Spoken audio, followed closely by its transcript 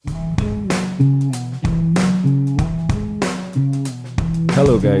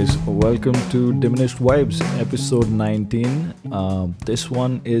Hello, guys. Welcome to Diminished Vibes, episode 19. This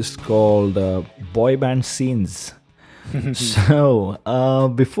one is called Boy Band Scenes. Before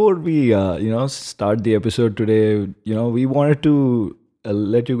we, start the episode today, we wanted to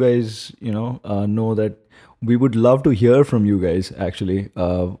let you guys, know that we would love to hear from you guys. Actually,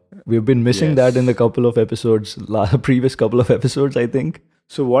 we've been missing that in the Yes. couple of episodes, previous couple of episodes, I think.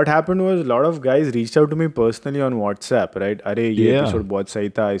 So what happened was a lot of guys reached out to me personally on WhatsApp, right? अरे ये Yeah. episode बहुत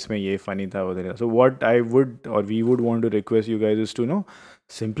सही था, इसमें ये funny था वगैरह. So what I would or we would want to request you guys is to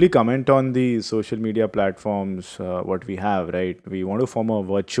simply comment on the social media platforms what we have, right? We want to form a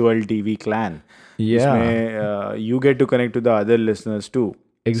virtual TV clan. Yeah. जिसमें you get to connect to the other listeners too.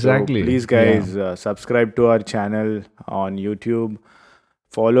 Exactly. So please Yeah. guys subscribe to our channel on YouTube.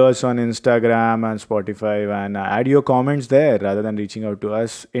 Follow us on Instagram and Spotify and add your comments there rather than reaching out to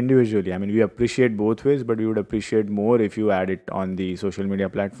us individually. I mean, we appreciate both ways, but we would appreciate more if you add it on the social media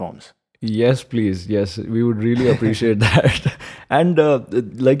platforms. Yes, please. Yes, we would really appreciate that. And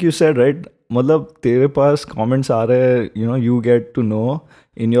like you said, right? मतलब तेरे पास comments आ रहे हैं, you get to know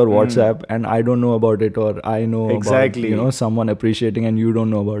in your WhatsApp and I don't know about it or I know Exactly. about, someone appreciating and you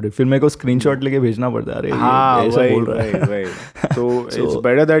don't know about it. फिर मेरे को screenshot लेके भेजना पड़ता है, अरे हाँ ये ऐसा वही बोल रहा है. वही So it's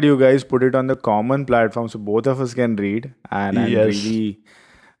better that you guys put it on the common platform so both of us can read and Yes. really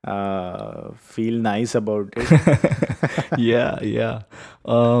feel nice about it. Yeah.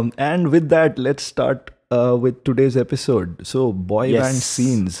 And with that, let's start with today's episode. So, boy band Yes.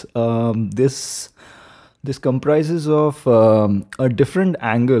 scenes. This comprises of a different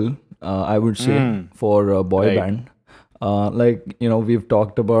angle, I would say, for a boy Right. band. We've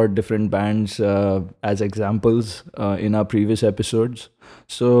talked about different bands as examples in our previous episodes.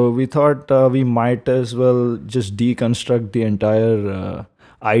 So we thought we might as well just deconstruct the entire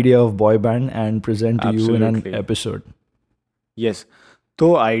idea of boy band and present to you in an Absolutely. episode. Yes. तो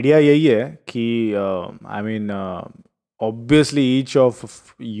idea यही है कि I mean obviously each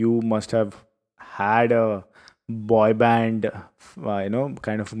of you must have had a boy band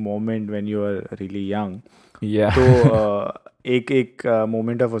kind of moment when you were really young. Yeah. तो एक एक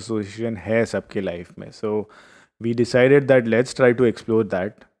moment of association है सबके life में. So we decided that let's try to explore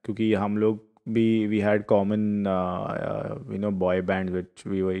that क्योंकि हम लोग भी we had common boy band which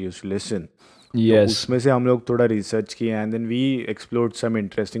we were used to listen. तो Yes. उसमें से हम लोग थोड़ा रिसर्च किए and then we explored some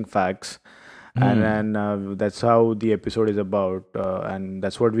interesting facts and then that's how the episode is about and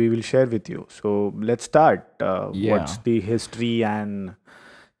that's what we will share with you. So let's start. Yeah. What's the history and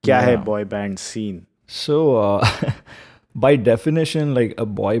kya hai Yeah. boy band scene? So, by definition, like a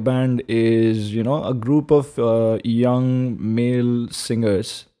boy band is, a group of young male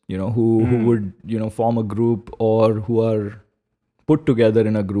singers, who would, form a group or who are put together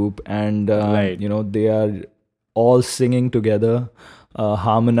in a group and, Right. they are all singing together,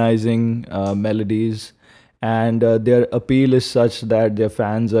 harmonizing melodies. And their appeal is such that their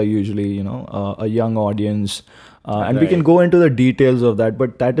fans are usually, a young audience. And we can Right. go into the details of that,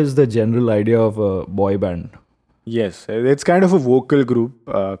 but that is the general idea of a boy band. Yes, it's kind of a vocal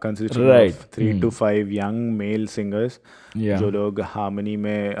group consisting Right. of 3 to 5 young male singers Yeah. जो लोग harmony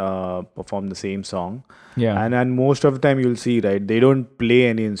में perform the same song. Yeah. And most of the time you'll see, right, they don't play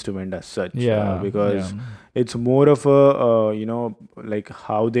any instrument as such. Yeah, Because it's more of a, like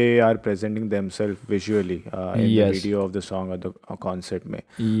how they are presenting themselves visually in the Yes. video of the song or the concert mein.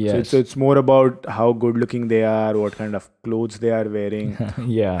 Yes. So it's more about how good looking they are, what kind of clothes they are wearing.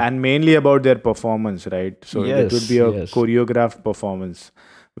 Yeah. And mainly about their performance, right? So it Yes, would be a yes. choreographed performance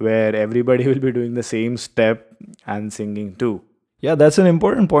where everybody will be doing the same step and singing too. Yeah, that's an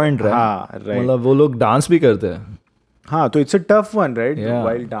important point, right? हाँ, right. मतलब वो लोग dance भी करते हैं. हाँ, तो it's a tough one, right? Yeah.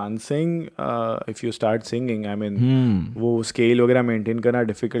 While dancing, if you start singing, I mean, Hmm. वो scale वगैरह maintain करना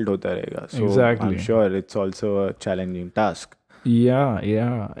difficult होता रहेगा. So Exactly. I'm sure it's also a challenging task.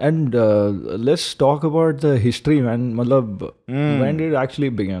 Yeah. And let's talk about the history, man. मतलब when did it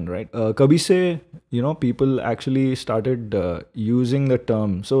actually begin, right? कभी से, people actually started using the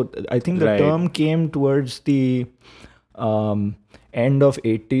term. So I think the Right. term came towards the end of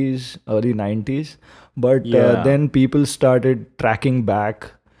 80s, early 90s. But Yeah. then people started tracking back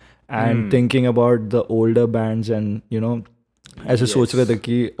and thinking about the older bands and, ऐसे सोच रहे थे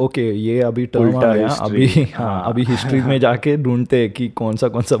कि okay ये अभी term आ उल्टा गया history. अभी हाँ अभी हिस्ट्री में जाके ढूंढते हैं कि कौन सा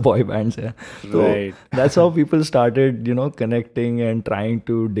बॉय बैंड्स है तो Right. That's how people started connecting and trying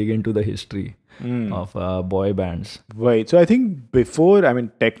to dig into the history of boy bands. Right. So I think before, I mean,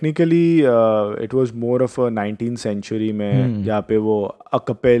 technically, it was more of a 19th century में जहाँ पे वो a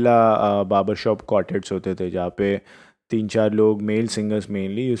cappella barbershop quartets होते थे जहाँ पे तीन चार लोग male singers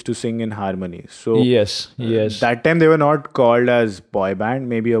mainly used to sing in harmony. So Yes, yes. that time they were not called as boy band,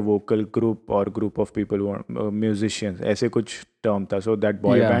 maybe a vocal group or group of people who are musicians. ऐसे कुछ term था. So that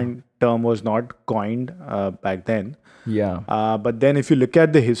boy Yeah, band term was not coined back then. yeah, But then if you look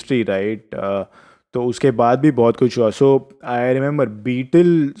at the history, right, तो उसके बाद भी बहुत कुछ हुआ. So I remember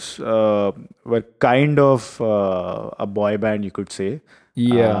Beatles were kind of a boy band, you could say.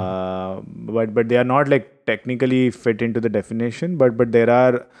 yeah, But they are not like technically fit into the definition. But there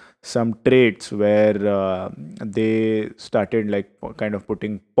are some traits where they started like kind of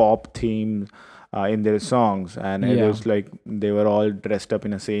putting pop themes in their songs, and it yeah, was like they were all dressed up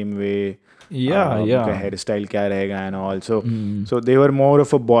in the same way. yeah, उनका yeah. hair style क्या रहेगा and all. So Mm. so they were more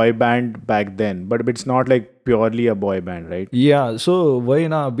of a boy band back then, but it's not like purely a boy band, right? Yeah, so वही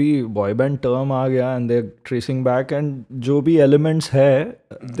ना अभी boy band term आ गया and they're tracing back and जो भी elements है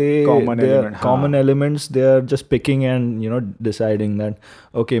Common they are element, common हाँ. elements they are just picking and deciding that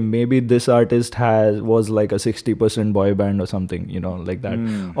okay maybe this artist was like a 60% boy band or something like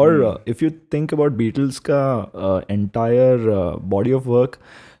that. Or if you think about Beatles का entire body of work,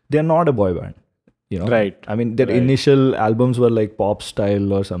 they're not a boy band. Right, I mean their right. initial albums were like pop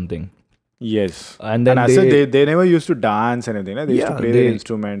style or something, Yes. and And then I said they never used to dance anything. They used to yeah, play their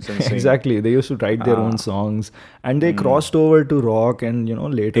instruments and sing. exactly. They used to write their own songs, and they crossed over to rock, and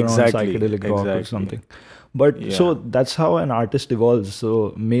later on Exactly, psychedelic rock or exactly. something. But so Yeah. that's how an artist evolves. So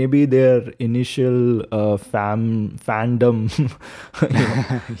maybe their initial fandom,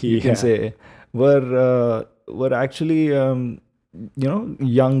 you can Yeah. say, were actually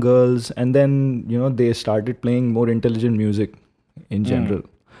young girls, and then they started playing more intelligent music in general.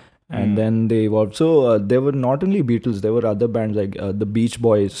 And then they evolved. So there were not only Beatles, there were other bands like the Beach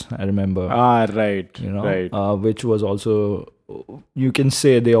Boys, I remember, Right, right. which was also, you can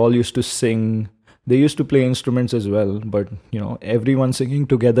say they all used to sing. They used to play instruments as well, but everyone singing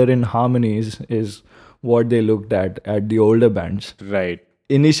together in harmonies is what they looked at the older bands. Right.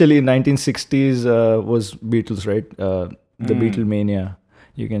 Initially, 1960s was Beatles, right? The Beatlemania,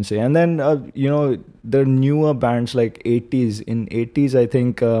 you can say. And then the newer bands like 80s. In 80s, I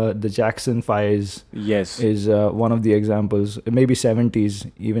think the Jackson 5s Yes. is one of the examples. Maybe 70s,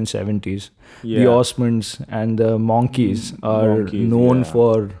 even 70s. The Yeah. Osmonds and the Monkees are Monkees, known yeah.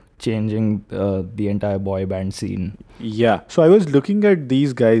 for changing the entire boy band scene. Yeah. So I was looking at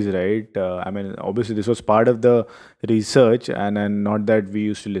these guys, right? I mean, obviously, this was part of the research, and not that we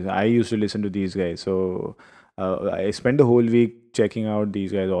used to listen. I used to listen to these guys. So I spent the whole week checking out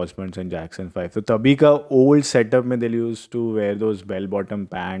these guys, Osmonds and Jackson 5. So तभी का old setup में they used to wear those bell bottom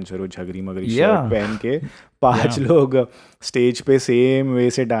pants और वो झगरी मगरी Yeah. shirt पहन के पांच लोग stage पे same way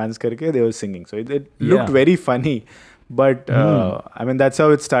से dance करके they were singing. So it looked Yeah. very funny, but I mean that's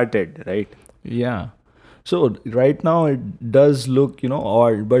how it started, right? Yeah. So right now it does look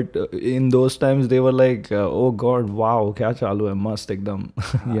odd, but in those times they were like oh god, wow, क्या चालू है, मस्त एकदम.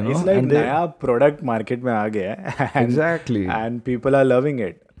 It's like and they, नया product market में आ गया है and, Exactly. and people are loving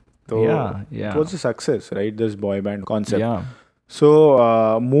it. So Yeah. it was a success, right? This boy band concept. Yeah. So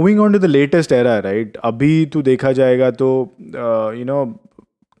moving on to the latest era, right? अभी तो देखा जाएगा तो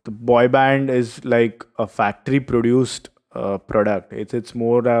the boy band is like a factory produced product. It's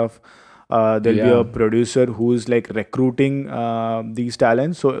more of there'll be a Yeah. producer who's like recruiting these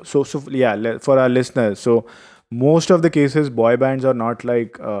talents. So yeah, for our listeners, so most of the cases boy bands are not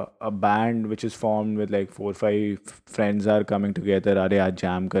like a band which is formed with like 4 5 friends are coming together, अरे आज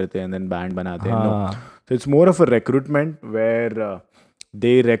jam करते हैं and then band बनाते हैं. No. So it's more of a recruitment where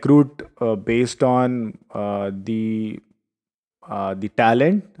they recruit based on the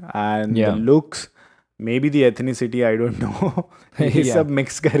talent and Yeah. the looks, maybe the ethnicity, I don't know. ये Yeah. सब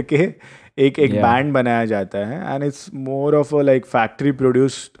mix करके एक Yeah. band बनाया जाता है, and it's more of a like factory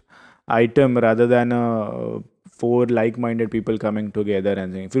produced item rather than a 4 like-minded people coming together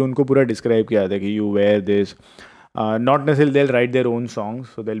and saying. फिर उनको पूरा describe किया जाता है कि you wear this. Not necessarily they'll write their own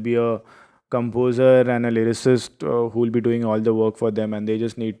songs, so there'll be a composer and a lyricist who will be doing all the work for them, and they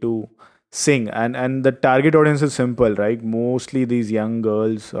just need to sing. And the target audience is simple, right? Mostly these young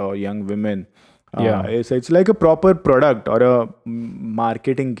girls or young women. Yeah. It's like a proper product or a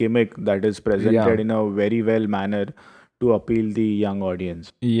marketing gimmick that is presented Yeah. in a very well manner to appeal the young audience.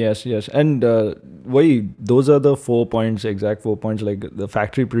 Yes. And those are the 4 points, exact 4 points, like the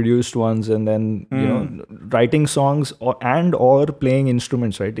factory produced ones, and then writing songs or playing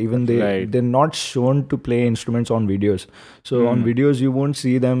instruments, right? Even Right. they're not shown to play instruments on videos. So on videos you won't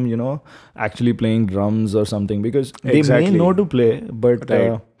see them actually playing drums or something, because they Exactly. may know to play, but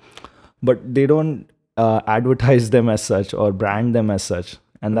Right. but they don't advertise them as such or brand them as such.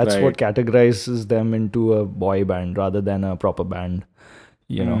 and that's what Right. categorizes them into a boy band rather than a proper band,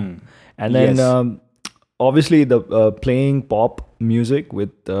 you know. Mm. And then Yes. obviously the playing pop music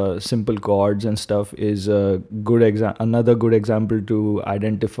with simple chords and stuff is a another good example to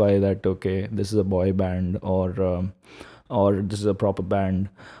identify that, okay, this is a boy band, or this is a proper band.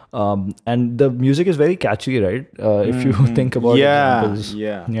 And the music is very catchy, right? If you Mm-hmm. think about Yeah, examples.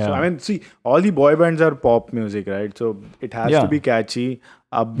 yeah. So I Yeah. mean, see, all the boy bands are pop music, right? So it has to Yeah. be catchy,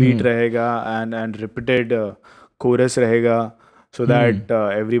 upbeat Hmm. rahega, and repeated chorus rahega, so Hmm. that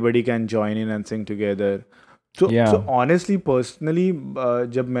everybody can join in and sing together. So Yeah. honestly, personally,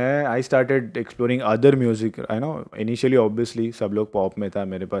 जब मैं I started exploring other music, I know initially obviously सब लोग pop में था,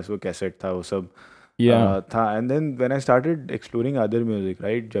 मेरे पास वो cassette था, वो सब Yeah. था. And then when I started exploring other music,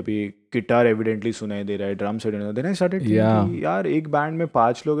 right, जब ये गिटार एविडेंटली सुनाई दे रहा है, drum set, then I started thinking Yeah. कि यार एक बैंड में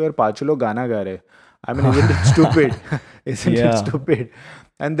 5 लोग हैं और 5 लोग गाना गा रहे हैं. I mean, isn't it stupid? Isn't it Yeah. stupid?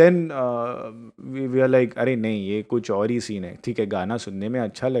 And then we are like, अरे नहीं, ये कुछ और ही सीन है. ठीक है, गाना सुनने में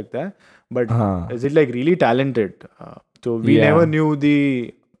अच्छा लगता है, but हाँ. is it like really talented? So we never Yeah. knew the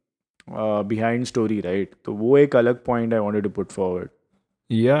behind story, right? तो वो एक अलग point I wanted to put forward.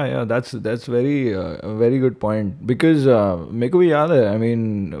 Yeah, that's very a very good point, because मेरे को भी याद है, I mean,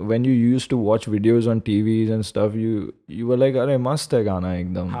 when you used to watch videos on TVs and stuff, you were like, अरे मस्त है गाना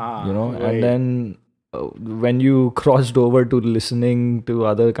एकदम, you know. हाँ, And वही. then when you crossed over to listening to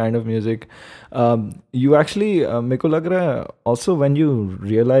other kind of music, you actually मेरे को लग रहा है also when you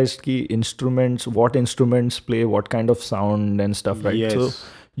realized कि what instruments play what kind of sound and stuff, right? So Yes.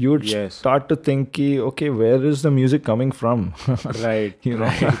 you would Yes. start to think कि, okay, where is the music coming from? Right. You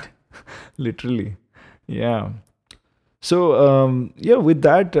know. Right. Literally. Yeah. So yeah, with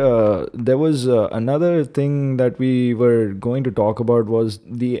that, there was another thing that we were going to talk about, was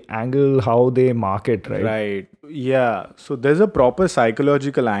the angle how they market, right? Right. Yeah. So there's a proper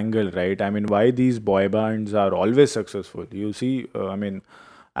psychological angle, right? I mean, why these boy bands are always successful. You see, I mean,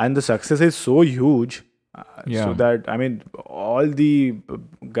 and the success is so huge. So Yeah. that, I mean, all the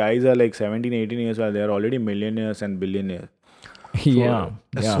guys are like 17, 18 years old. They're already millionaires and billionaires. Yeah.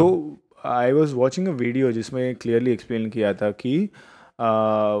 Yeah. So I was watching a video जिसमें clearly explain किया था कि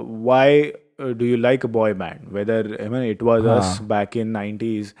why do you like a boy band? Whether, I mean, it was us back in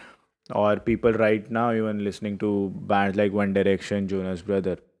 90s, or people right now even listening to bands like One Direction, Jonas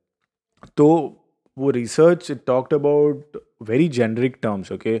Brother. तो वो research, it talked about very generic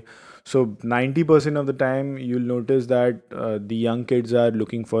terms, okay? So 90% of the time you'll notice that the young kids are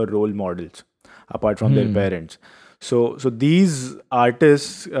looking for role models apart from their parents. So these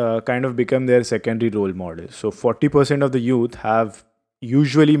artists kind of become their secondary role models. So 40% of the youth have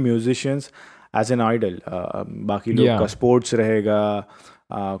usually musicians as an idol. बाकी लोग Yeah. का sports रहेगा,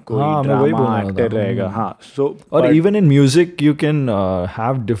 कोई हाँ, मैं वही drama बोल रहा एक्टर था. रहेगा. हाँ, so Or but even in music, you can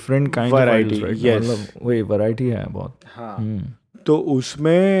have different kinds Variety, of idols, right? yes. मतलब वही variety है बहुत. हाँ. तो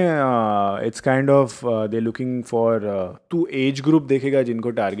उसमें it's kind of they looking for to age group देखेगा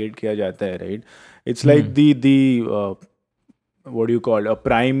जिनको टारगेट किया जाता है, right? It's like the what do you call a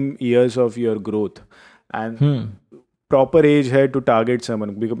prime years of your growth, and proper age है to target someone,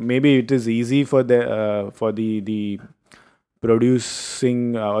 because maybe it is easy for the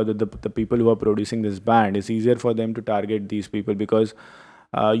producing or the people who are producing this band. It's easier for them to target these people because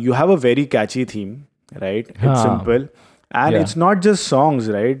you have a very catchy theme, right? It's हाँ. simple. And Yeah. it's not just songs,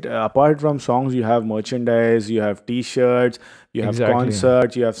 right? Apart from songs, you have merchandise, you have T-shirts, you have Exactly.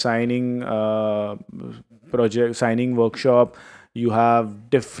 concerts, you have signing project, signing workshop, you have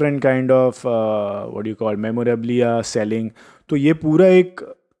different kind of what do you call memorabilia selling. तो ये पूरा एक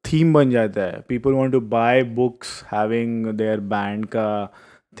theme बन जाता है. People want to buy books having their band का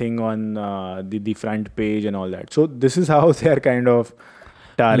thing on the front page and all that. So this is how they are kind of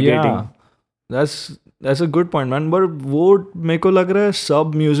targeting. Yeah. That's a good point, man. But वो मेरे को लग रहा है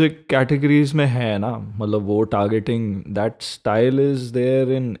सब music categories में है ना, मतलब वो targeting, that style is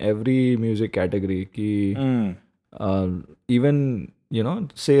there in every music category कि इवन यू नो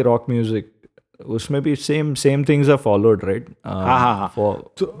से रॉक म्यूजिक, उसमें भी same things are followed, right? हाँ.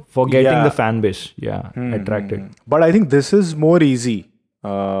 For getting the yeah. Fan base, या attracted. But I think this is more easy.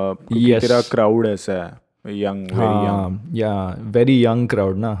 क्योंकि Yes. तेरा crowd ऐसा है, young, very young. या वेरी यंग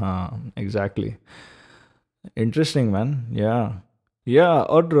क्राउड ना. हाँ, exactly. Interesting, man. Yeah.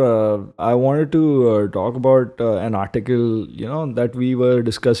 Or I wanted to talk about an article, you know, that we were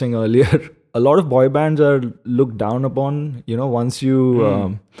discussing earlier. A lot of boy bands are looked down upon, you know, once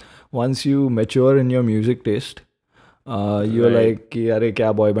you mature in your music taste. You're Right. like कि अरे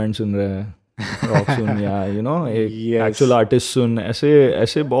क्या boy band सुन रहे हैं, rock सुन, या you know एक Yes. actual artist सुन,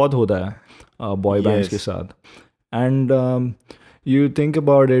 ऐसे बहुत होता है boy bands Yes. के साथ. And you think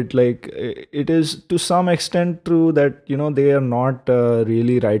about it, like it is to some extent true that they are not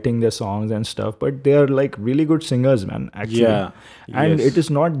really writing their songs and stuff, but they are like really good singers, man, actually. Yeah. And it Yes. is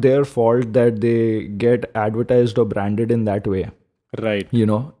not their fault that they get advertised or branded in that way. Right.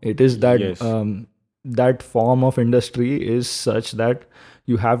 It is that Yes. that form of industry is such that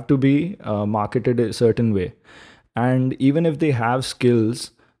you have to be marketed a certain way. And even if they have skills,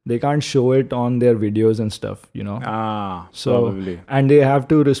 they can't show it on their videos and stuff. Ah, So, probably. and they have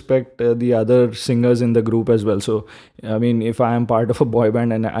to respect the other singers in the group as well. So, I mean, if I am part of a boy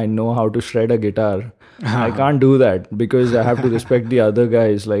band and I know how to shred a guitar, I can't do that because I have to respect the other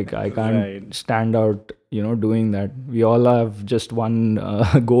guys. Like, I can't Right. stand out, doing that. We all have just one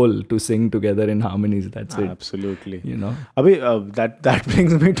goal to sing together in harmonies. That's it, Absolutely. you know. Abhi, that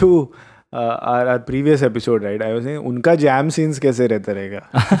brings me to our previous episode, right? I was saying उनका jam scenes कैसे रहता रहेगा?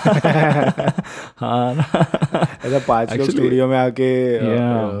 हाँ ऐसा 5 लोग Actually, studio में आके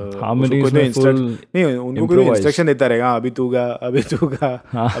yeah, उसको harmonies कोई तो में full नहीं उनको कोई improvise. इंस्ट्रक्शन देता रहेगा, "हाँ, अभी तू गा, अभी तू गा,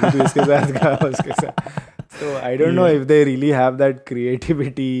 अभी तू इसके साथ गा, उसके साथ." So I don't know if they really have that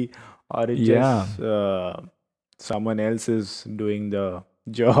creativity or it Yeah. just someone else is doing the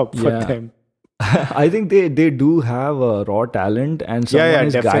job for Yeah. them. I think they do have a raw talent, and someone yeah,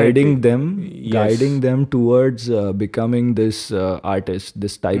 is definitely. guiding Yes. them towards becoming this artist,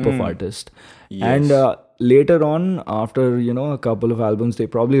 this type of artist. And Yes. later on, after a couple of albums, they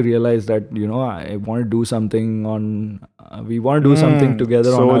probably realize that I want to do something on. We want to do something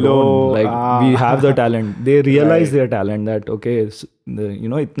together on our Solo, own. Like we have the talent. They realize Right. their talent that okay,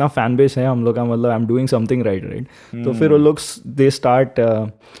 इतना fan base है हम लोग का, मतलब I'm doing something right. तो फिर वो लोग they start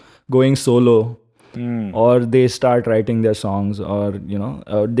going solo, or they start writing their songs, or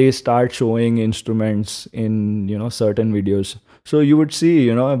they start showing instruments in certain videos. So you would see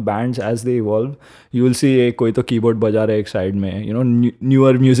bands as they evolve. You will see एक कोई तो keyboard बजा रहा है एक side में,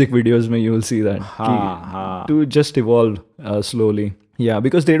 newer music videos में you will see that हाँ. to just evolve slowly. Yeah,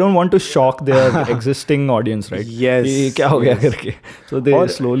 because they don't want to shock their existing audience, right? Yes, ये क्या हो गया yes. करके. So they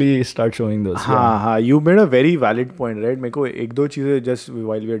slowly start showing those. हाँ, you made a very valid point, right? मेरे को एक दो चीज़ें just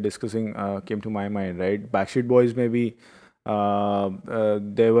while we were discussing came to my mind, right? Backstreet Boys में भी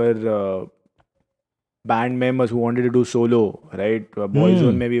there were band members who wanted to do solo, right?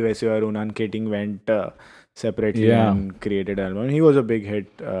 Boyzone में भी वैसे, और Unan Keating went separately Yeah. and created an album. He was a big hit.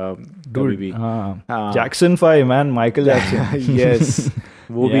 कभी भी. हाँ. Jackson 5, man, Michael Jackson. Yes,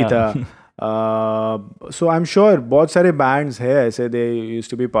 वो भी Yeah. था. So I'm sure बहुत सारे bands है ऐसे, they used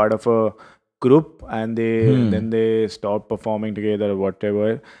to be part of a group and then they stopped performing together or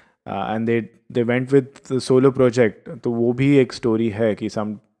whatever, and they went with the solo project. तो वो भी एक story है कि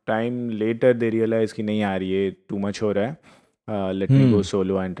some time later they realize कि नहीं यार ये too much हो रहा है. Let me go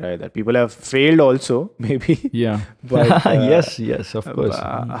solo and try that. People have failed also, maybe. Yeah. But, yes, of course.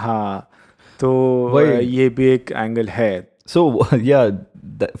 हाँ, तो वही. ये भी एक angle है. So yeah,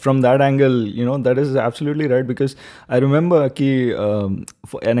 from that angle, that is absolutely right, because I remember कि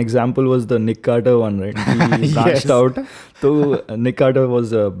an example was the Nick Carter one, right? He branched Yes. out. So Nick Carter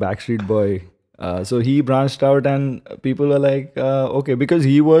was a Backstreet Boy. So he branched out, and people were like, okay, because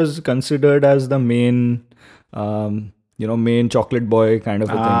he was considered as the main, main chocolate boy kind of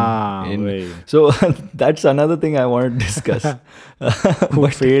a thing. Wait. So that's another thing I want to discuss. Who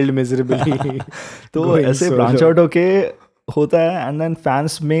failed miserably. तो going ऐसे solo. branch out होके होता है, and then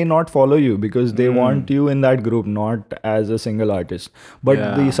fans may not follow you because they want you in that group, not as a single artist. But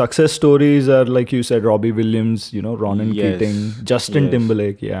Yeah. the success stories are, like you said, Robbie Williams, Ronan Yes. Keating, Justin Yes.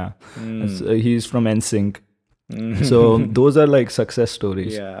 Timberlake, yeah. He's from NSYNC. So those are like success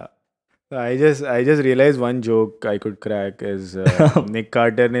stories. Yeah. I just realized one joke I could crack is Nick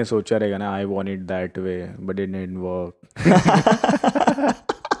Carter ने सोचा रहेगा ना, I want it that way, but it didn't work.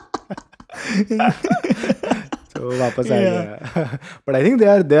 So वापस आ गया. But I think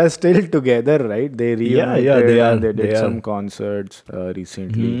they are still together, right? They reunited, yeah, they are, and they did they are. some concerts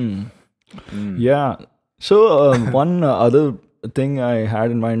recently. Yeah. So one other thing I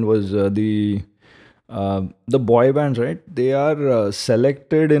had in mind was the boy bands, right? They are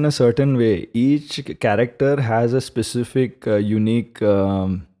selected in a certain way. Each character has a specific unique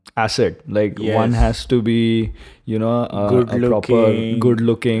asset. Like one Yes. has to be, Good a proper looking. good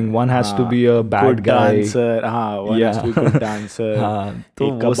looking. One has to be a bad Good guy. dancer. हाँ, one has to be good dancer. हाँ, तो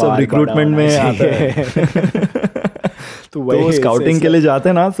एक का वो सब बाल recruitment बड़ा में होना आता है. चाहिए. तो तो वही स्काउटिंग के लिए जाते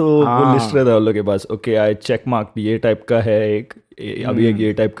हैं ना, तो वो हाँ. लिस्ट रहता है उन लोग के पास. ओके, आई चेक मार्क ये टाइप का है एक, अभी एक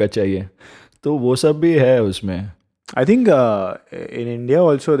ये टाइप का चाहिए. तो वो सब भी है उसमें. I think in India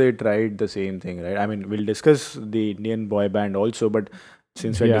also they tried the same thing, right? I mean, we'll discuss the Indian boy band also, but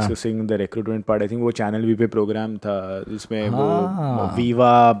since we're Yeah. discussing the recruitment part, I think वो channel V पे program था जिसमें वो हाँ. Viva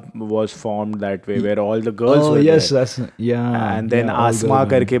was formed that way where all the girls Oh were yes, there. that's yeah. And then Yeah, all Aasma girl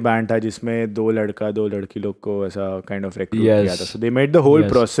करके band. Band था जिसमें दो लड़का दो लड़की लोग को ऐसा kind of recruit किया था. Yes. So they made the whole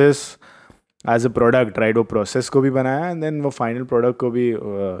Yes. process as a product, right? वो process को भी बनाया and then वो final product को भी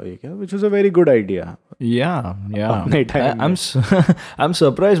ये किया, which was a very good idea. Yeah, yeah. अपने time I'm I'm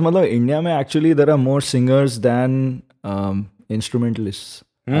surprised. मतलब इंडिया में actually there are more singers than instrumentalists.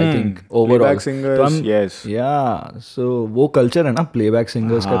 I think overall. Playback singers, तो I'm- yes. Yeah, so वो culture है ना प्लेबैक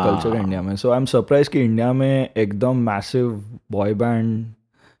सिंगर्स का हाँ. culture है इंडिया में. So I'm surprised कि इंडिया में एकदम massive boy band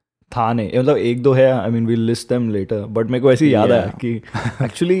था नहीं. मतलब एक दो है, I mean we'll list them later. But मेरे को ऐसे ही याद आया Yeah. कि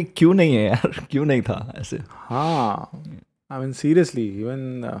actually क्यों नहीं है यार, क्यों नहीं था ऐसे. हाँ, I mean seriously,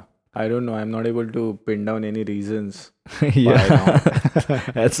 even I don't know. I'm not able to pin down any reasons. Yeah,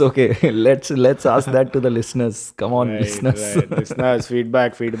 not? that's okay. Let's ask that to the listeners. Come on, Right, listeners. right. Listeners,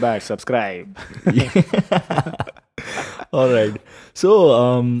 feedback, subscribe. All right. So,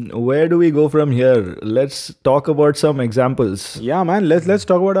 where do we go from here? Let's talk about some examples. Yeah, man. Let's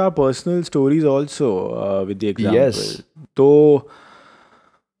talk about our personal stories also with the example. Yes. तो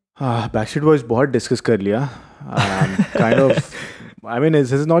Backstreet Boys बहुत discuss कर लिया. Kind of. I mean,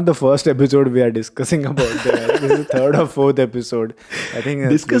 this is not the first episode we are discussing about them. This is the third or fourth episode. I think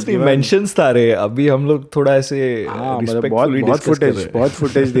Discuss नहीं, given- mentions था रे. अभी हम लोग थोड़ा ऐसे हाँ, मतलब respectfully बहुत discuss कर footage रहे हैं. बहुत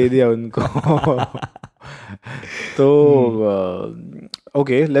footage दे दिया उनको. तो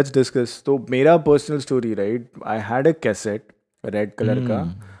okay, let's discuss. तो मेरा personal story, right? I had a cassette, red color का.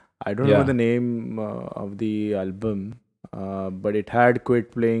 I don't know Yeah. the name of the album, but it had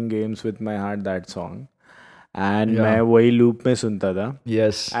 "Quit Playing Games with My Heart" that song. And Yeah. मैं वही loop में सुनता था.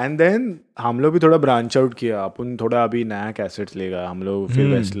 Yes. And then हम लोग भी थोड़ा ब्रांच आउट किया. अपन थोड़ा अभी नया कैसेट्स लेगा हम लोग. फिर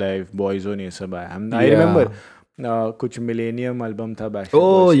वेस्ट लाइफ, बॉयजोन, ये सब आया. I Yeah. रिमेम्बर कुछ मिलेनियम एल्बम था Backstreet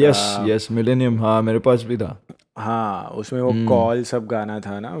Oh Boys yes, का. yes. Millennium. हाँ, मेरे पास भी था. हाँ, उसमें वो कॉल सब गाना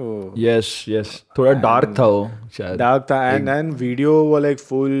था ना वो. Yes, yes. थोड़ा dark था वो शायद. डार्क था एंड वीडियो वो लाइक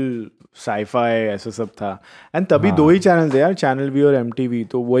फुल साईफाई ऐसा सब था. एंड तभी दो ही चैनल थे यार, चैनल वी और MTV.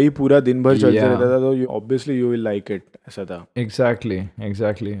 तो वही पूरा दिन भर चलते Yeah. रहता था. तो obviously you will like it, ऐसा था.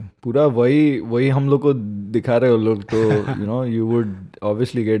 Exactly. पूरा वही हम लोग को दिखा रहे हो लोग तो you would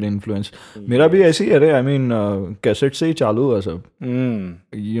obviously get influenced. मेरा भी ऐसे ही है रे. I mean कैसेट से ही चालू हुआ सब.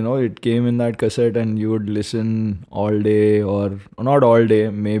 It came in that cassette and you would listen all day, or not all day,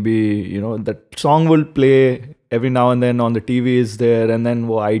 maybe that song will play every now and then on the TV is there, and then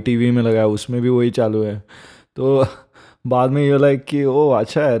वो ITV में लगा है, उसमें भी वही चालू है. तो बाद में you're like कि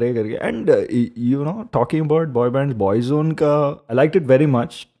अच्छा है रे करके. And talking about boy bands, Boyzone का I liked it very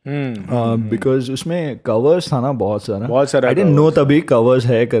much. Because उसमें covers था ना बहुत सारा. बहुत सारा I didn't know तभी covers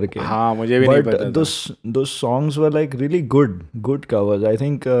है करके. हाँ, मुझे भी नहीं पता But था. those songs were like really good covers. I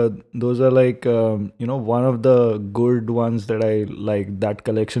think those are like one of the good ones that I like, that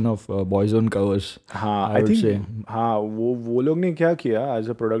collection of Boyzone covers. हाँ, I I would think say. हाँ, वो लोग ने क्या किया as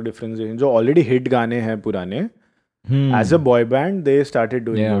a product differentiation, जो already hit गाने हैं पुराने, as a boy band they started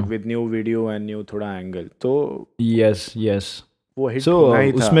doing Yeah. It with new video and new थोड़ा एंगल. तो Yes. वो हिट So होना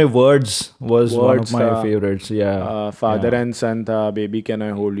ही था. उसमें words was one Words of my था. favorites. Yeah. Father and son था, baby can I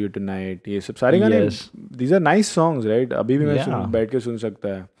hold you tonight, ये सब सारे गाने. Yes. These are nice songs, right? अभी भी मैं Yeah. बैठ के सुन सकता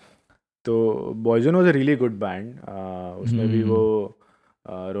है. तो Boyzone was a really good band. उसमें भी वो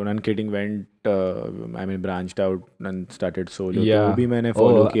Ronan kiting went I mean branched out and started solo. तो Yeah. वो भी मैंने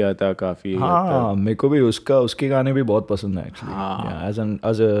फॉलो Oh, किया था काफी. हाँ, मेरे को भी उसके गाने भी बहुत पसंद है actually. हाँ. Yeah,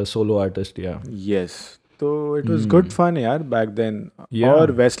 as a solo artist, yeah. Yes. तो इट वाज गुड फन यार बैक देन. Yeah.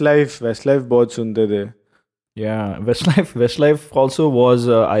 और वेस्ट लाइफ बहुत सुनते थे. Yeah, Westlife also was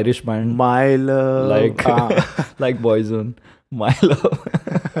a Irish band, my love like like Boyzone, My Love.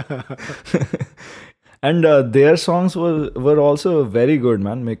 And their songs were also very good,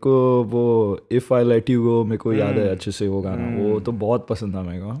 man. मेरे को वो If I Let You Go मेरे को याद है अच्छे से वो गाना. वो तो बहुत पसंद था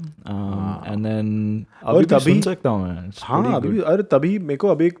मेरे को. And then अभी भी सुन सकता हूँ मैं. It's हाँ, pretty अभी good. भी. अरे तभी मेरे को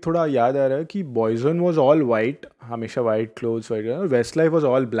अभी एक थोड़ा याद आ रहा है कि बॉयजन वाज ऑल वाइट, हमेशा वाइट क्लोथ्स, वाइट. और waste life was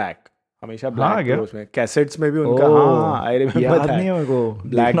all black, हमेशा ब्लैक क्या? क्लोथ्स में. कैसेट्स में भी उनका. Oh, हाँ, आई रिमेम्बर याद दैट. नहीं है मेरे को.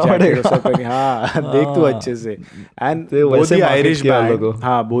 ब्लैक देखना जैकेट पड़ेगा. सब पहनी. हाँ, देख तू अच्छे से. एंड तो बोथ वैसे द market आयरिश किया बैंड. लोगों.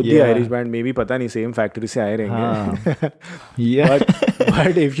 हाँ, both the Yeah. Irish band may be पता नहीं सेम फैक्ट्री से आए रहेंगे. Yeah.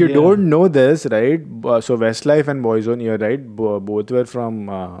 But if you Yeah. don't know this, right? So Westlife and Boyzone, you're right. Both were from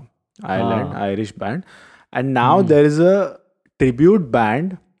Ireland, Irish band, and now there is a tribute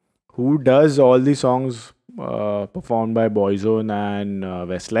band who does all the songs performed by Boyzone and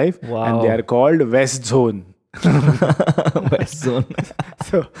Westlife, Wow. and they are called West Zone. West Zone.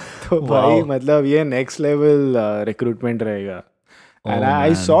 तो भाई मतलब ये next level recruitment रहेगा. And Oh I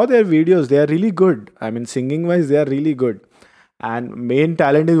man. saw their videos. They are really good. I mean, singing wise, they are really good. And main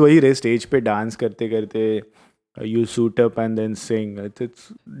talent is वही रहे stage पे dance करते करते you suit up and then sing. It's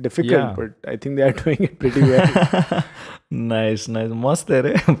difficult, Yeah. but I think they are doing it pretty well. Nice nice मस्त है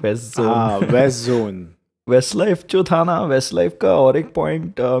रे west zone हाँ, West Zone. Waste life जो था ना वेस्ट लाइफ का और एक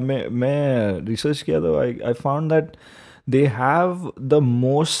पॉइंट मैं रिसर्च किया तो I found that they have the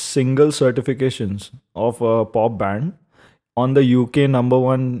most single certifications of a pop band on the UK number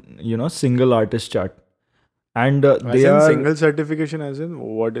one, single artist chart. And As they in are single certification, as in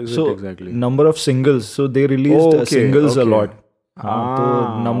what is so it exactly? number of singles. So they released Okay, singles a okay. lot. हाँ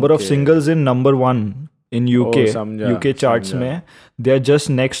तो number of Okay. singles in number one in UK समझा, UK charts समझा. में they are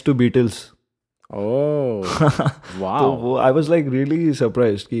just next to Beatles. Oh, तो wow. वो I was like really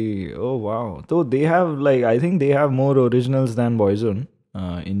surprised कि oh wow. So they have like I think they have more originals than Boyzone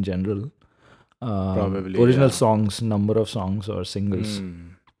in general. Probably, Original yeah. songs, number of songs or singles.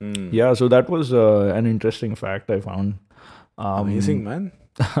 Hmm. Yeah, so that was an interesting fact I found. Amazing, man.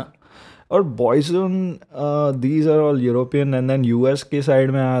 और Boyzone, these are all European and then US के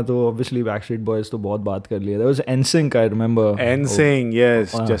side में आया तो obviously Backstreet Boys तो बहुत बात कर लिया. There was NSYNC, I remember. NSYNC,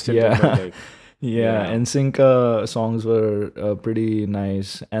 yes, Justin yeah. Timberlake. Yeah, NSYNC songs were pretty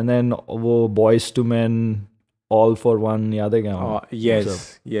nice. And then वो Boys to Men, All for One, याद है क्या? Yes,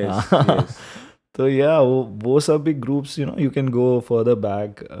 yes. तो yeah, वो सब भी groups, you can go further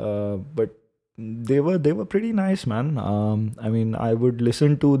back, but they were pretty nice, man. I mean, I would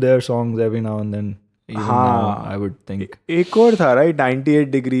listen to their songs every now and then. Even now, I would think. एक और था right 98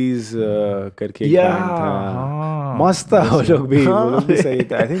 degrees करके एक Yeah, band था. हाँ. मस्त था वो लोग भी सही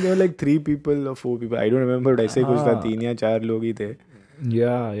था. I think there were like 3 people or 4 people. I don't remember. But ऐसे कुछ था 3 या 4 लोग ही थे.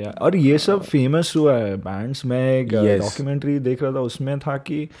 या और ये सब फेमस हुआ है बैंड्स. मैं एक Yes. डॉक्यूमेंट्री देख रहा था, उसमें था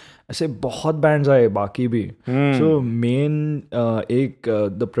कि ऐसे बहुत बैंड्स आए बाकी भी. सो मेन एक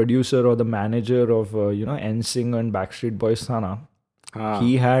द प्रोड्यूसर और the manager of NSYNC and Backstreet boys था ना.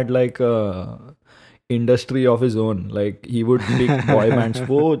 He had like a industry of his own. Like he would pick boy bands.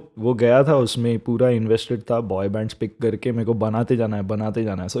 वो गया था उसमें पूरा invested था. Boy bands pick करके मेरे को बनाते जाना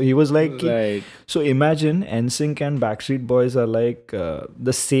है. So he was like Right. So imagine NSYNC and Backstreet Boys are like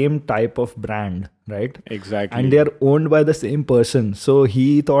the same type of brand, right? Exactly. And they are owned by the same person. So he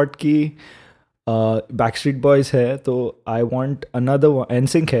thought कि Backstreet Boys है तो I want another one.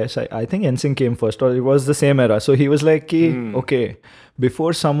 NSYNC है. So I think NSYNC came first or it was the same era. So he was like कि okay,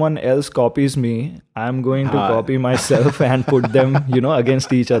 before someone else copies me, I'm going to copy myself and put them,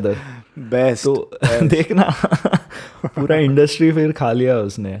 against each other. Best. तो देखना पूरा industry फिर खा लिया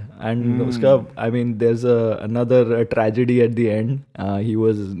उसने. And उसका I mean there is another tragedy at the end. He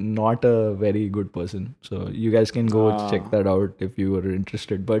was not a very good person. So you guys can go check that out if you are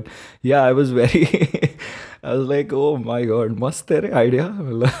interested. But yeah I was very I was like oh my god मस्त तेरे idea.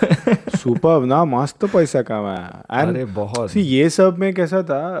 Super ना, मस्त पैसा कमाया. अरे बहुत. See, ये सब में कैसा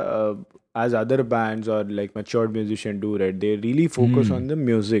था, as other bands or like matured musicians do, right? They really focus on the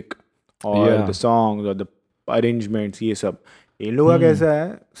music or the songs or the arrangements, ये सब. इन लोगों का कैसा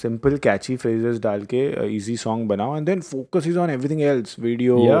है, सिंपल कैची फ्रेजेस डाल के इजी सॉन्ग बनाओ and then focus is on everything else.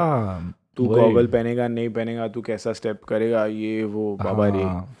 Video, तू गॉगल पहनेगा नहीं पहनेगा, तू कैसा स्टेप करेगा, ये वो बाबा रे.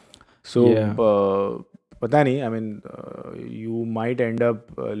 सो पता नहीं, I mean you might end up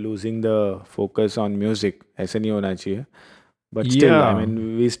losing the focus on music. ऐसे नहीं होना चाहिए. But still, I mean,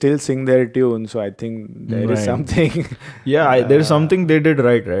 we still sing their tune, so I think there is something. There's something they did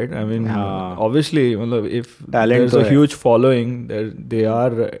right. I mean, obviously, if there's a huge following, they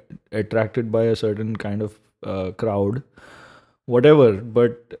are attracted by a certain kind of crowd, whatever.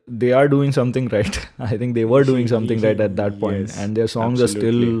 But they are doing something right. I think they were doing something right at that point, Yes, and their songs are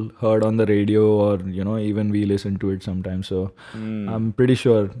still heard on the radio, or even we listen to it sometimes. So I'm pretty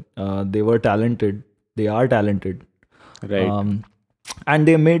sure they were talented. They are talented. Right. And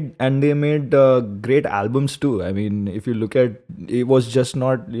they made great albums too. I mean, if you look at it, was just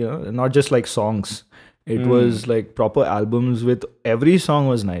not just like songs. It was like proper albums with every song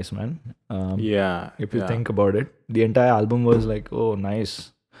was nice, man. If you think about it, the entire album was like, oh, nice.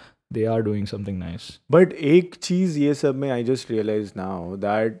 They are doing something nice. But एक चीज ये सब में I just realized now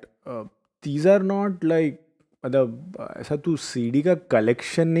that these are not like, मतलब ऐसा तू CD का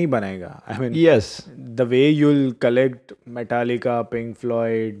collection नहीं बनाएगा. I mean yes, the way you'll collect Metallica, pink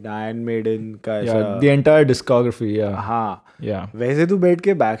Floyd, iron maiden का ऐसा the entire discography. हाँ, वैसे तू बैठ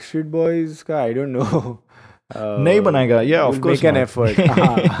के बैकस्ट्रीट बॉयज का आई डोंट नो नहीं बनाएगा. Of course make an effort.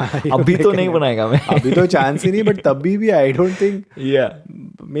 अभी तो नहीं बनाएगा मैं. अभी तो चांस ही नहीं. बट तभी भी I don't think,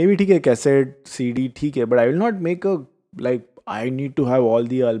 may be ठीक है कैसेट सीडी ठीक है, but I will not make a like I need to have all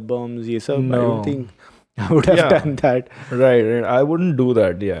the albums ये सब. I don't think I would have Yeah. done that. Right, right. I wouldn't do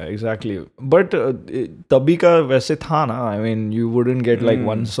that. Yeah, exactly. But तभी का वैसे था ना. I mean, you wouldn't get like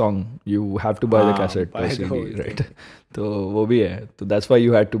one song. You have to buy the cassette buy or the CD, whole right? तो वो भी है. तो that's why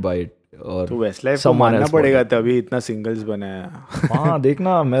you had to buy it. और तो Westlife को someone मानना else bought पड़ेगा it. तभी इतना सिंगल्स बनाया. हाँ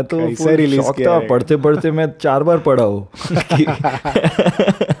देखना मैं तो कैसे full release shock किया था. रहेगा? पढ़ते पढ़ते मैं 4 बार पढ़ा हूँ.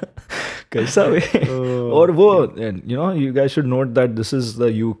 कैसा वे. और वो you know, you guys should note that this is the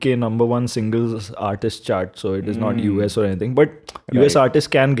UK #1 singles artist chart, so it is not US or anything, but US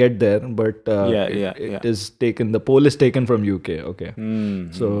artists can get there, but it is taken, the poll is taken from UK. Okay.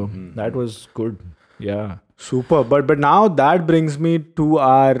 So that was good. Yeah. Super. But now that brings me to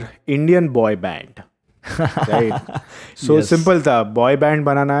our Indian boy band. Right. So Yes. simple था. Boy band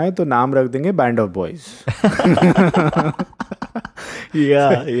बनाना है तो नाम रख देंगे Band of Boys.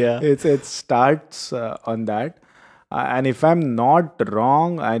 Yeah, yeah. It starts on that. And if I'm not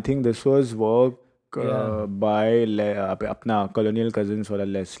wrong, I think this was work by अपना Colonial Cousins वाला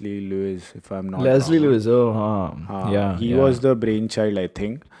Leslie Lewis, if I'm not Leslie wrong. Lewis. Oh, हाँ. Yeah. He yeah. was the brainchild, I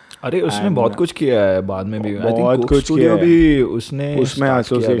think. अरे उसने बहुत कुछ किया है बाद में भी. I think बहुत Coke कुछ Studio किया है. भी उसने उसमें start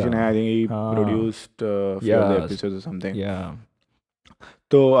किया association था. है. I think he हाँ. produced few of the Yeah. episodes or something. Yeah.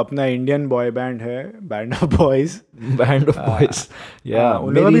 तो अपना इंडियन बॉय बैंड है band of boys. Band of Boys. Yeah.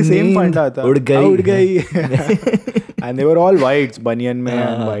 उन लोगों का भी सेम फंडा था. उड़ गई. And they were all whites, बनियन में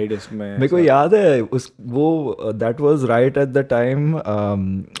एंड वाइट इसमें. मेरे को याद है उस वो that was right at the time,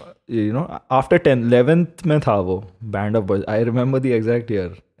 you know, after 11th में था वो Band of Boys. I remember the exact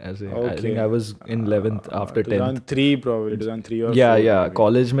year. ऐसे I think I was in 11th after 10th. 2003 probably. 2003 or Yeah, 4 yeah. maybe.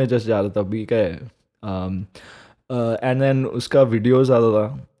 College में just जा रहा था अभी का है. एंड देन उसका वीडियोस आता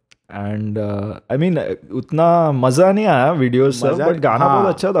था. एंड आई मीन उतना मज़ा नहीं आया वीडियोस सब, मज़ा- बट गाना हाँ.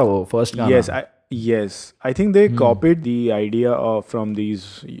 बहुत अच्छा था वो फर्स्ट गाना. Yes, I think they copied the idea of from these.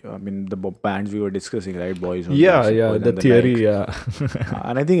 I mean, the bands we were discussing, right? Boys. Only, Yeah, Boys yeah, and the theory, like. yeah.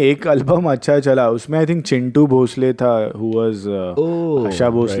 And I think एक album अच्छा चला उसमें. I think Chintu Bhosle था, who was Oh, Asha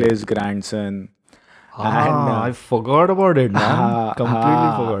right. भोसले's grandson. I forgot about it, man. हाँ, Completely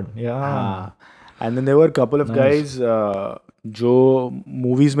हाँ, forgot. Yeah. हाँ. And then there were a couple of guys जो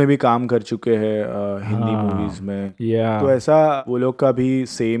movies में भी काम कर चुके हैं हिंदी मूवीज में. Yeah. तो ऐसा वो लोग का भी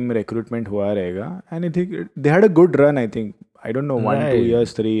सेम रिक्रूटमेंट हुआ रहेगा. And I think they had a good run. I think I don't know, 1-2 Right.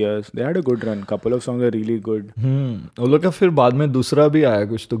 years, 3 years. They had a good run. Couple of songs are really good. वो लोग का फिर बाद में दूसरा भी आया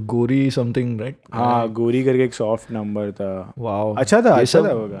कुछ तो गोरी समथिंग, राइट. हाँ, गोरी करके एक सॉफ्ट नंबर था. वाओ. अच्छा था, ये अच्छा सब-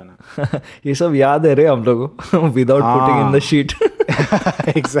 था वो गाना. ये सब याद है रे हम लोगों को without putting in the sheet.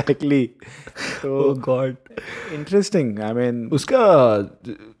 Exactly. Oh तो God. interesting. I mean,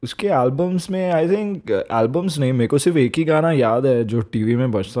 उसके एल्बम्स में आई थिंक एल्बम्स नहीं, मेरे को सिर्फ एक ही गाना याद है जो टीवी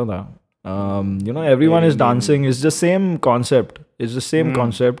में बजता था. You know, everyone is dancing. It's the same concept. It's the same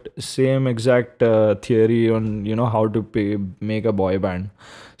concept, same exact theory on, you know, how to make a boy band.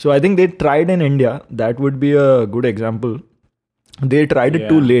 So I think they tried in India. That would be a good example. They tried it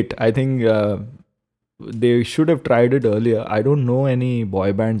too Yeah. late. I think they should have tried it earlier. I don't know any boy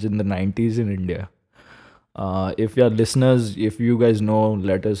bands in the 90s in India. If your listeners, if you guys know,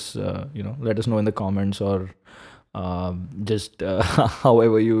 let us let us know in the comments, or just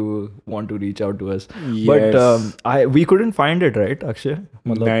however you want to reach out to us. But we couldn't find it, right, Akshay?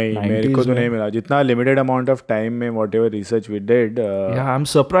 नहीं, मेरे को तो नहीं मिला. जितना limited amount of time में what ever research we did. Yeah, I'm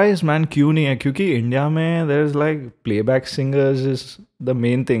surprised, man. क्यों नहीं है? क्योंकि इंडिया में there is like playback singers is the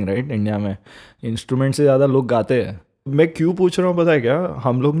main thing, right? India में इंस्ट्रूमेंट से ज़्यादा लोग गाते हैं. मैं क्यों पूछ रहा हूँ पता है क्या?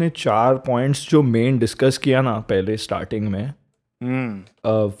 हम लोग ने 4 पॉइंट्स जो मेन डिस्कस किया ना पहले स्टार्टिंग में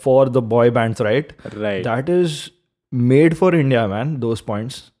for the boy bands, right? Right. That is made for India, man. Those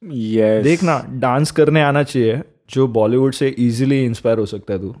points yes. देखना, डांस करने आना चाहिए जो बॉलीवुड से इजीली इंस्पायर हो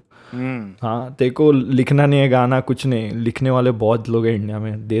सकता है तू. हाँ, तेरे को लिखना नहीं है गाना, कुछ नहीं, लिखने वाले बहुत लोग हैं इंडिया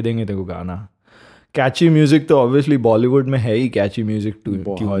में, दे देंगे तेरे को गाना. कैची म्यूजिक तो ऑब्वियसली बॉलीवुड में है ही, कैची म्यूजिक टू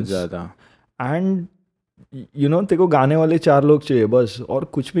बहुत ज़्यादा. एंड यू नो तेरे को गाने वाले 4 लोग चाहिए बस, और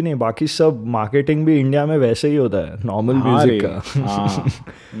कुछ भी नहीं. बाकी सब मार्केटिंग भी इंडिया में वैसे ही होता है नॉर्मल म्यूजिक का.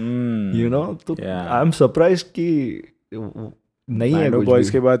 यू नो, तो आई एम सरप्राइज कि नहीं है कुछ बॉयज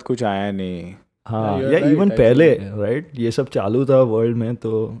भी. के बाद कुछ आया नहीं. हाँ, you're या right, इवन I पहले, राइट, ये सब चालू था वर्ल्ड में,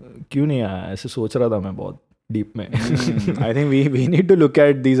 तो क्यों नहीं आया? ऐसे सोच रहा था मैं बहुत डीप में. I think we need to look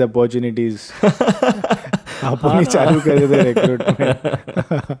at these opportunities. अपन ही चालू कर देते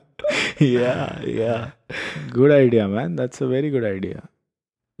recruitment. Yeah. Good idea, man. That's a very good idea.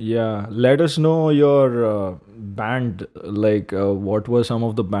 Yeah, let us know your band, like what were some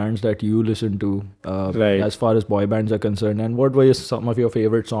of the bands that you listened to Right. as far as boy bands are concerned, and what were some of your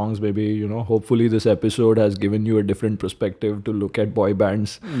favorite songs? Maybe, hopefully this episode has given you a different perspective to look at boy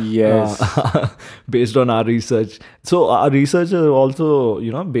bands Yes. based on our research. So our research is also,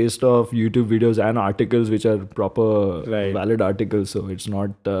 based off YouTube videos and articles, which are proper Right. valid articles. So it's not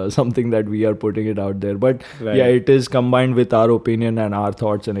something that we are putting it out there. But Right. yeah, it is combined with our opinion and our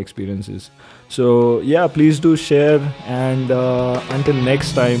thoughts and experiences. So yeah, please do share. And until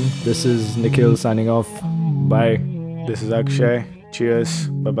next time, this is Nikhil signing off. Bye. This is Akshay. Cheers.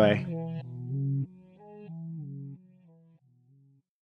 Bye bye.